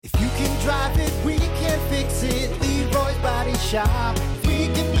drive it, we can fix it. Leroy's Body Shop. We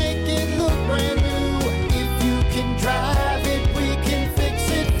can make it look brand new. If you can drive it, we can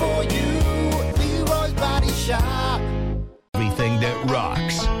fix it for you. Leroy's Body Shop. Everything that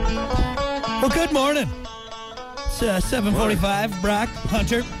rocks. Well, good morning. It's 7:45. Brock,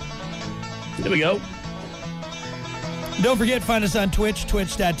 Hunter. Here we go. Don't forget, find us on Twitch,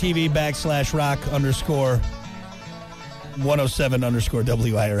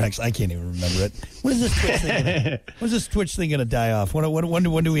 twitch.tv/rock_107_WIRX. I can't even remember it. When is this Twitch thing? When's this Twitch thing going to die off? When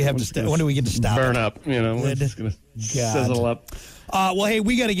do we have to? When do we get to stop? Burn it? up. We're just going to sizzle up. Well, hey,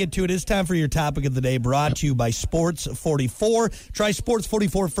 we got to get to it. It's time for your topic of the day, brought to you by Sports 44. Try Sports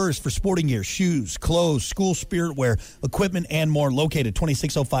 44 first for sporting gear, shoes, clothes, school spirit wear, equipment, and more. Located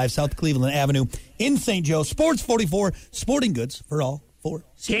 2605 South Cleveland Avenue in St. Joe. Sports 44, sporting goods for all 4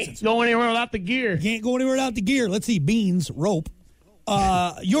 seasons. Can't go anywhere without the gear. Can't go anywhere without the gear. Let's see, beans, rope.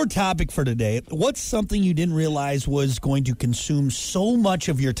 Your topic for today, what's something you didn't realize was going to consume so much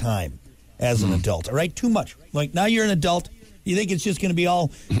of your time as an adult, all right? Too much. Like, now you're an adult. You think it's just going to be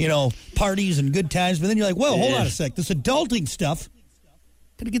all, parties and good times, but then you're like, well, hold on a sec. This adulting stuff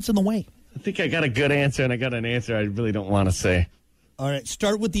kind of gets in the way. I think I got a good answer, and I got an answer I really don't want to say. All right,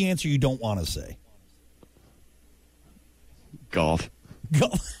 start with the answer you don't want to say. Golf.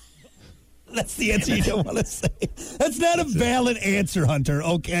 That's the answer you don't want to say. That's not a valid answer, Hunter,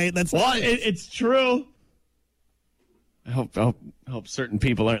 okay? It's true. I hope certain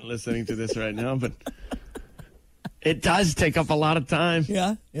people aren't listening to this right now, but it does take up a lot of time.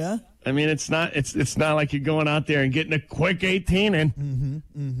 Yeah. I mean, it's not like you're going out there and getting a quick 18 in.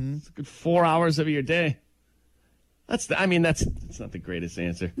 It's a good 4 hours of your day. That's not the greatest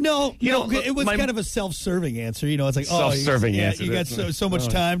answer. No, it was kind of a self-serving answer. It's like, self-serving answer. You got so much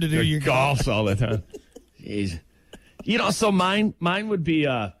time to do your golf all the time. Jeez. So mine would be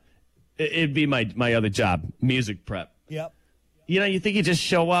it'd be my other job, music prep. Yep. You think you just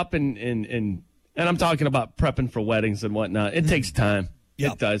show up and I'm talking about prepping for weddings and whatnot. It takes time.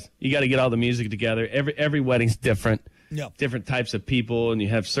 Yep. It does. You got to get all the music together. Every wedding's different. Yep. Different types of people, and you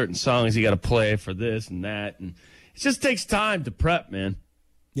have certain songs you got to play for this and that, and it just takes time to prep, man.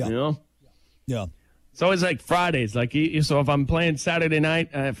 Yeah. Yeah. It's always like Fridays. So if I'm playing Saturday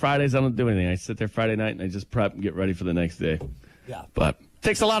night, Fridays I don't do anything. I sit there Friday night and I just prep and get ready for the next day. Yeah. But it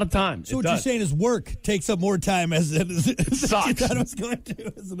takes a lot of time. So what you're saying is work takes up more time as you sucks. thought it was going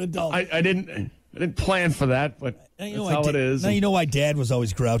to as an adult. I didn't plan for that, but that's how it is. Now you know why Dad was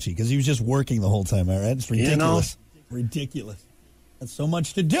always grouchy, because he was just working the whole time, all right? It's ridiculous. Ridiculous. That's so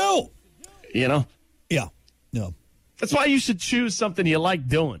much to do. Yeah. No. That's why you should choose something you like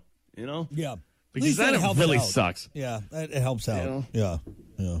doing, Yeah. Because then it really sucks. Yeah, it helps out. Yeah.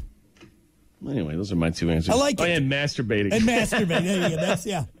 Anyway, those are my two answers. I like it. And masturbating. And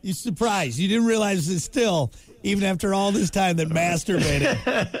masturbating. You're surprised. You didn't realize that still, even after all this time, that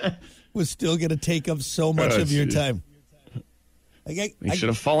masturbating was still going to take up so much of your time. You should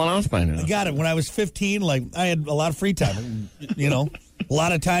have fallen off by now. I got it. When I was 15, I had a lot of free time, a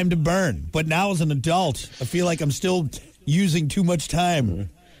lot of time to burn. But now as an adult, I feel like I'm still using too much time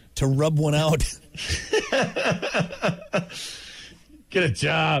to rub one out. Get a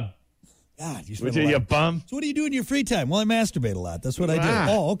job. God, you bum? So what do you do in your free time? Well, I masturbate a lot. That's what I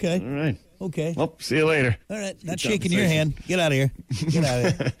do. Oh, okay. All right. Okay. Well, see you later. All right. Not shaking your hand. Get out of here. Get out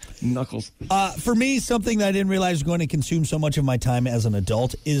of here. Knuckles. For me, something that I didn't realize was going to consume so much of my time as an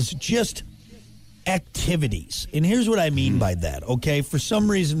adult is just activities. And here's what I mean by that, okay? For some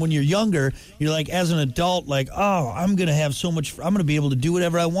reason, when you're younger, you're like, as an adult, I'm going to have so much, I'm going to be able to do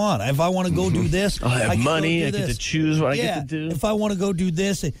whatever I want. If I want to go do this, I'll have money. I get to choose what I get to do. If I want to go do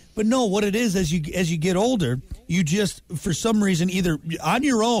this. But no, what it is, as you get older, you just, for some reason, either on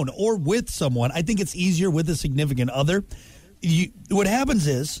your own or with someone, I think it's easier with a significant other. What happens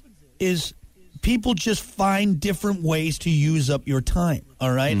is people just find different ways to use up your time,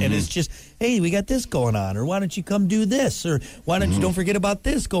 all right? And it's just, hey, we got this going on, or why don't you come do this, or why don't you don't forget about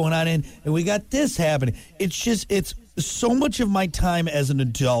this going on, and we got this happening. It's so much of my time as an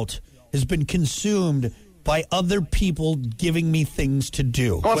adult has been consumed by other people giving me things to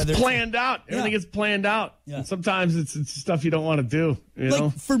do. Oh, it's planned out. Everything is planned out. Yeah. And sometimes it's stuff you don't want to do. You know?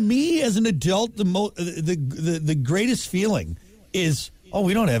 For me as an adult, the greatest feeling is,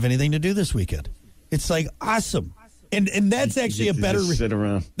 we don't have anything to do this weekend. It's like awesome. And that's actually a better sit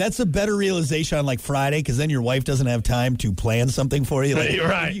around. That's a better realization on Friday, because then your wife doesn't have time to plan something for you. You're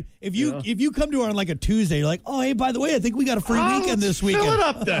right. If you come to her on a Tuesday, you're like, hey, by the way, I think we got a free weekend this weekend. Fill it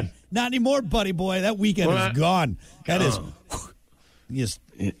up then. Not anymore, buddy boy. That weekend is gone. That is.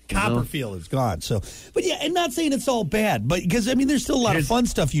 Copperfield is gone. So, but yeah, and not saying it's all bad, but because I mean, there's still a lot of fun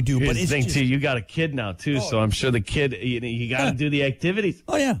stuff you do. But it's the thing just, too. You got a kid now too, so I'm sure the kid. You got to do the activities.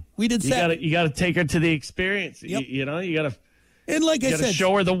 Oh yeah, we did. You got to take her to the experience. Yep. You got to. And like I said,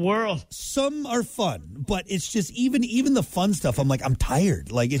 show her the world. Some are fun, but it's just even the fun stuff. I'm like, I'm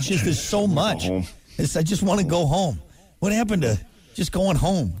tired. Like it's just there's so much. I just want to go home. What happened to just going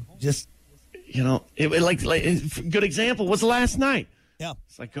home? Just good example was last night. Yeah,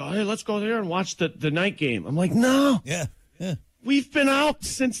 it's like, oh, hey, let's go there and watch the night game. I'm like, no, yeah. We've been out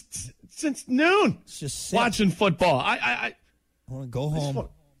since noon. It's just watching football. I want to go home.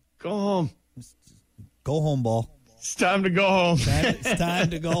 Go home. Go home, ball. It's time to go home. It's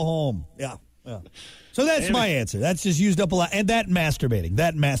time to go home. Yeah. So that's my answer. That's just used up a lot. And that masturbating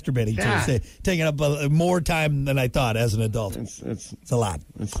too. Taking up more time than I thought as an adult. It's a lot.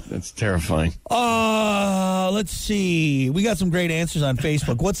 It's terrifying. Let's see. We got some great answers on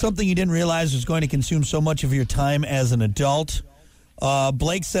Facebook. What's something you didn't realize was going to consume so much of your time as an adult?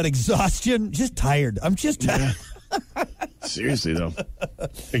 Blake said exhaustion. Just tired. I'm just tired. Yeah. Seriously, though.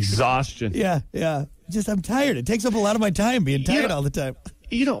 Exhaustion. Yeah. Just I'm tired. It takes up a lot of my time being tired all the time.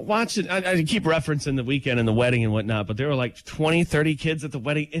 Watching, I keep referencing the weekend and the wedding and whatnot, but there were like 20, 30 kids at the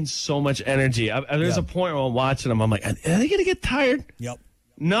wedding and so much energy. There's a point where I'm watching them, I'm like, are they going to get tired? Yep.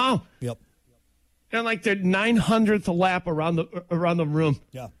 No. Yep. They're like their 900th lap around the room.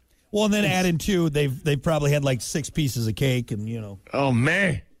 Yeah. Well, and then add in two, they've probably had like 6 pieces of cake and, Oh,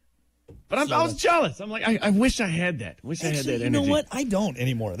 man. But I was jealous. I'm like, I wish I had that. I had that energy. You know what? I don't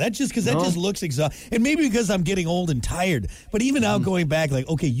anymore. That's just because that just looks exhausting. And maybe because I'm getting old and tired. But even now going back, like,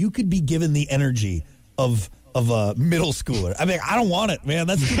 okay, you could be given the energy of a middle schooler. I mean, I don't want it, man.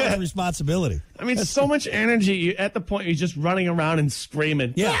 That's too much responsibility. I mean, so much energy. You're at the point you're just running around and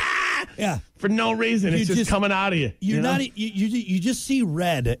screaming. Yeah. Ah! Yeah. For no reason. It's just coming out of you. You just see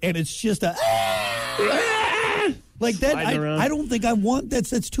red, and it's just a... Like that, I don't think I want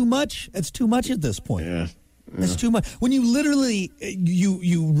that's too much. It's too much at this point. Yeah. It's too much. When you literally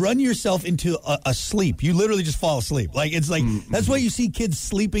you run yourself into a sleep, you literally just fall asleep. Like it's like that's why you see kids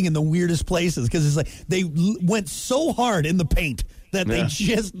sleeping in the weirdest places because it's like they went so hard in the paint that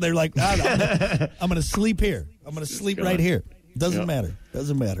they're like I'm going to sleep here. I'm going to sleep right here. Doesn't matter.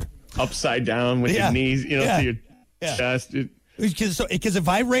 Upside down with your knees, to your chest. Because if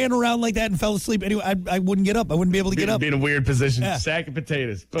I ran around like that and fell asleep anyway, I wouldn't get up. I wouldn't be able to get up. Be in a weird position. Yeah. Sack of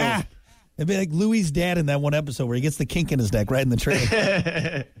potatoes. Boom. It'd be like Louis' dad in that one episode where he gets the kink in his neck right in the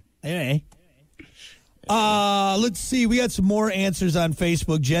tray. Anyway. Let's see. We got some more answers on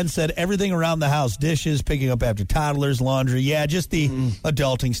Facebook. Jen said everything around the house. Dishes, picking up after toddlers, laundry. Yeah, just the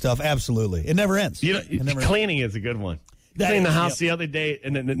adulting stuff. Absolutely. It never ends. Cleaning is a good one. Cleaned the house the other day,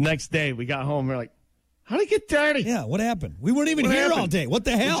 and then the next day we got home. We're like, how did it get dirty? Yeah, what happened? We weren't even here all day. What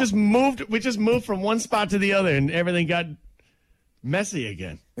the hell? We just moved from one spot to the other, and everything got messy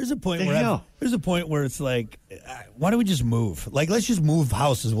again. There's a point where it's like, why don't we just move? Like, let's just move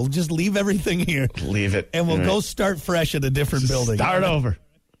houses. We'll just leave everything here. Leave it. And we'll go start fresh at a different building. Start over.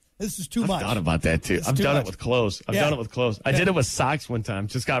 This is too much. I've thought about that, too. I've done it with clothes. I did it with socks one time.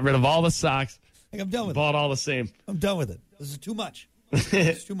 Just got rid of all the socks. I'm done with it. Bought all the same. I'm done with it. This is too much.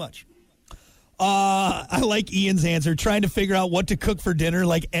 It's too much. I like Ian's answer. Trying to figure out what to cook for dinner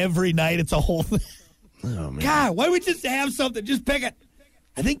like every night. It's a whole thing. Oh, man. God, why don't we just have something? Just pick it.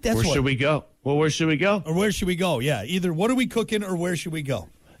 I think that's Where should we go? Well, where should we go? Or where should we go? Yeah, either what are we cooking or where should we go?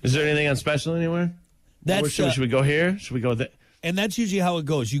 Is there anything on special anywhere? Should we go here? Should we go there? And that's usually how it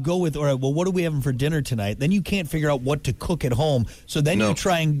goes. You go with, all right, well, what are we having for dinner tonight? Then you can't figure out what to cook at home. So then you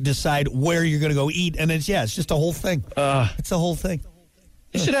try and decide where you're going to go eat. And it's just a whole thing. It's a whole thing.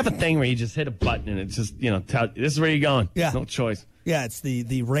 You should have a thing where you just hit a button and it just, this is where you're going. Yeah. No choice. Yeah, it's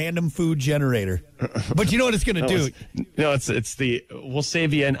the random food generator. But you know what it's going to do? It's the we'll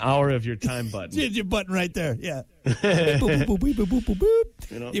save you an hour of your time button. It's your button right there. Yeah. boop, boop, boop, boop, boop, boop,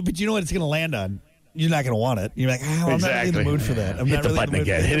 boop. Yeah, but you know what it's going to land on? You're not going to want it. You're like, I'm not really in the mood for that. I'm hit not the really button in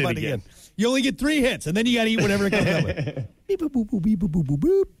the mood again. for that. Hit it again. You only get 3 hits, and then you got to eat whatever it comes up with. Beep, boop, boop, boop, beep, boop, boop,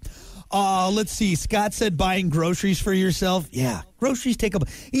 boop, boop. Let's see. Scott said buying groceries for yourself. Yeah, groceries take up.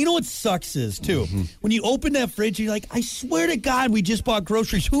 You know what sucks is, too? When you open that fridge, you're like, I swear to God, we just bought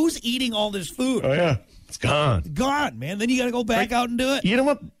groceries. Who's eating all this food? Oh, yeah. It's gone. Gone, man. Then you got to go back out and do it. You know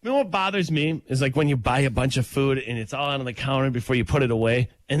what bothers me is like when you buy a bunch of food and it's all out on the counter before you put it away,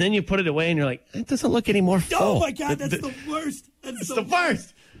 and then you put it away and you're like, it doesn't look any more full. Oh my God, that's the worst. It's the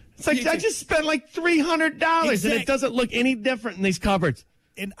worst. It's like I just spent like $300 and it doesn't look any different in these cupboards.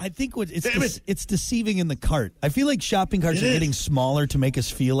 And I think it's deceiving in the cart. I feel like shopping carts are getting smaller to make us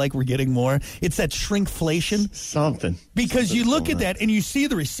feel like we're getting more. It's that shrinkflation. Something. Because you look at that and you see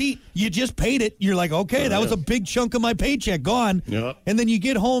the receipt. You just paid it. You're like, okay, that was a big chunk of my paycheck gone. Yep. And then you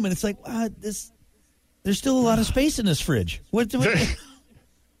get home and it's like, there's still a lot of space in this fridge. What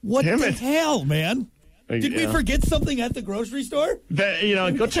the hell, man? Did we forget something at the grocery store?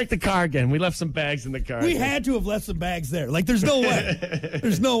 Go check the car again. We left some bags in the car. We had to have left some bags there. Like, there's no way.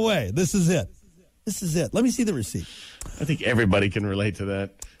 There's no way. This is it. This is it. Let me see the receipt. I think everybody can relate to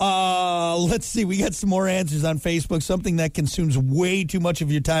that. Let's see. We got some more answers on Facebook. Something that consumes way too much of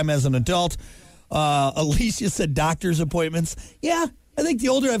your time as an adult. Alicia said doctor's appointments. Yeah. I think the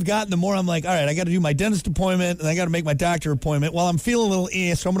older I've gotten, the more I'm like, all right, I got to do my dentist appointment, and I got to make my doctor appointment. Well, I'm feeling a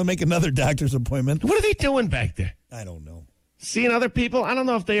little so I'm going to make another doctor's appointment. What are they doing back there? I don't know. Seeing other people? I don't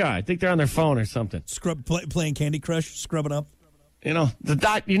know if they are. I think they're on their phone or something. Playing Candy Crush, scrubbing up.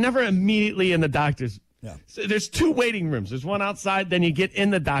 You're never immediately in the doctor's. Yeah. So there's 2 waiting rooms. There's one outside, then you get in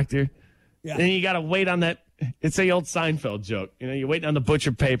the doctor. Yeah. Then you got to wait on that. It's the old Seinfeld joke. You're waiting on the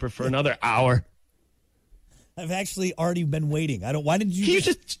butcher paper for another hour. I've actually already been waiting. Why did you? Can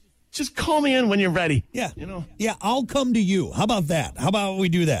you just call me in when you're ready? Yeah. Yeah, I'll come to you. How about that? How about we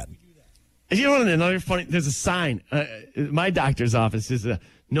do that? You know what? Another funny. There's a sign. My doctor's office is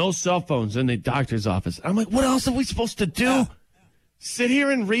no cell phones in the doctor's office. I'm like, what else are we supposed to do? Yeah. Sit here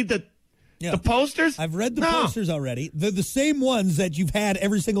and read the posters? I've read the posters already. They're the same ones that you've had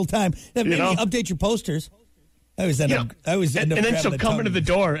every single time. Maybe update your posters. I always end up. And then she'll come into the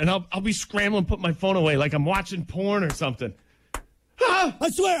door, and I'll be scrambling, put my phone away, like I'm watching porn or something. I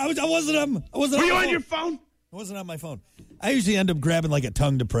swear, I wasn't. Were you on your phone? I wasn't on my phone. I usually end up grabbing like a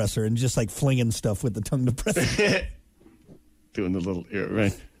tongue depressor and just like flinging stuff with the tongue depressor. Doing the little ear,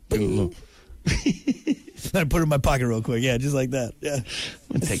 right? Doing I put it in my pocket real quick. Yeah, just like that. Yeah. I'm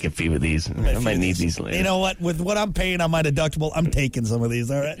going to take a few of these. I might need these later. You know what? With what I'm paying on my deductible, I'm taking some of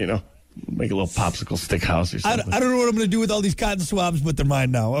these. All right. Make a little popsicle stick house or something. I don't know what I'm going to do with all these cotton swabs, but they're mine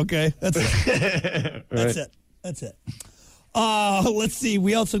now. Okay, that's it. Right. That's it. Let's see.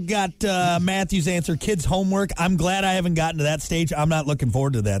 We also got Matthew's answer. Kids' homework. I'm glad I haven't gotten to that stage. I'm not looking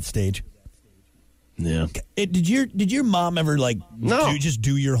forward to that stage. Yeah. Did your mom ever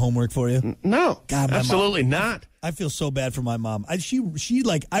do your homework for you? No. God, absolutely not. I feel so bad for my mom. She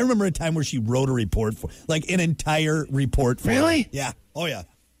I remember a time where she wrote a report for an entire report for Really? me. Yeah. Oh yeah.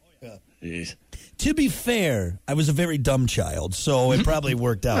 Jeez. To be fair, I was a very dumb child, so it probably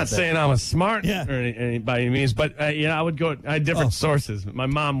worked out. I'm not saying I was smart or any by any means, but I would go. I had different sources. My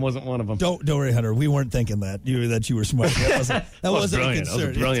mom wasn't one of them. Don't worry, Hunter. We weren't thinking that you were smart. That wasn't a concern. That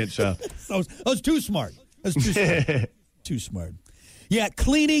was a brilliant show. I was too smart. Too smart. Yeah,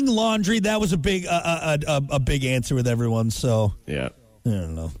 cleaning, laundry. That was a big big answer with everyone. So yeah, I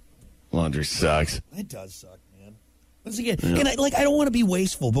don't know. Laundry sucks. It does suck. Once again, and I don't want to be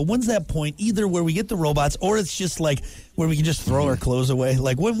wasteful, but when's that point? Either where we get the robots, or it's just like where we can just throw our clothes away.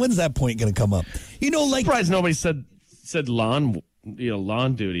 Like when's that point going to come up? Surprised nobody said lawn,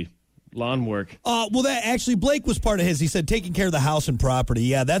 lawn duty, lawn work. Well, that actually Blake was part of his. He said taking care of the house and property.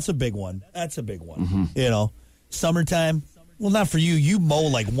 Yeah, that's a big one. That's a big one. Mm-hmm. Summertime. Well, not for you. You mow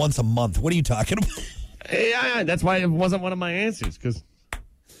like once a month. What are you talking about? Yeah, that's why it wasn't one of my answers because.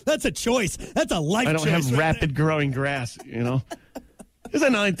 That's a choice. That's a life choice. I don't have rapid growing grass, There's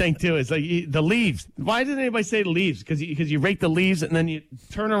another thing, too. It's like the leaves. Why didn't anybody say leaves? Because you rake the leaves and then you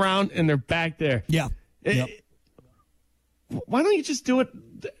turn around and they're back there. Yeah. Why don't you just do it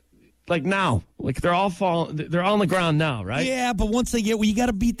like now? Like they're all on the ground now, right? Yeah, but once they you got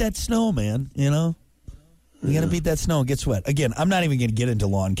to beat that snow, man, You got to beat that snow and get sweat. Again, I'm not even going to get into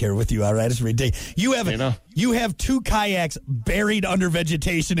lawn care with you, all right? It's ridiculous. You have 2 kayaks buried under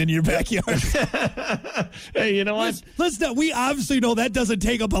vegetation in your backyard. Hey, you know what? Let's not. We obviously know that doesn't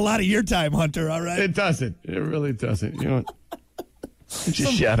take up a lot of your time, Hunter, all right? It doesn't. It really doesn't. You know what?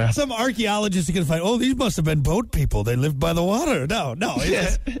 Just shut up. Some archaeologists are going to find, these must have been boat people. They lived by the water. No.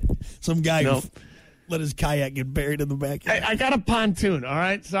 Some guy who let his kayak get buried in the backyard. I got a pontoon, all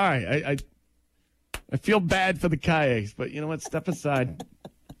right? Sorry. I feel bad for the kayaks, but you know what? Step aside.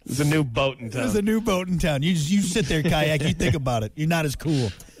 There's a new boat in town. There's a new boat in town. You sit there, kayak. You think about it. You're not as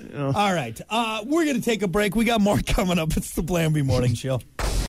cool. All right. We're going to take a break. We got more coming up. It's the Blamby Morning Show.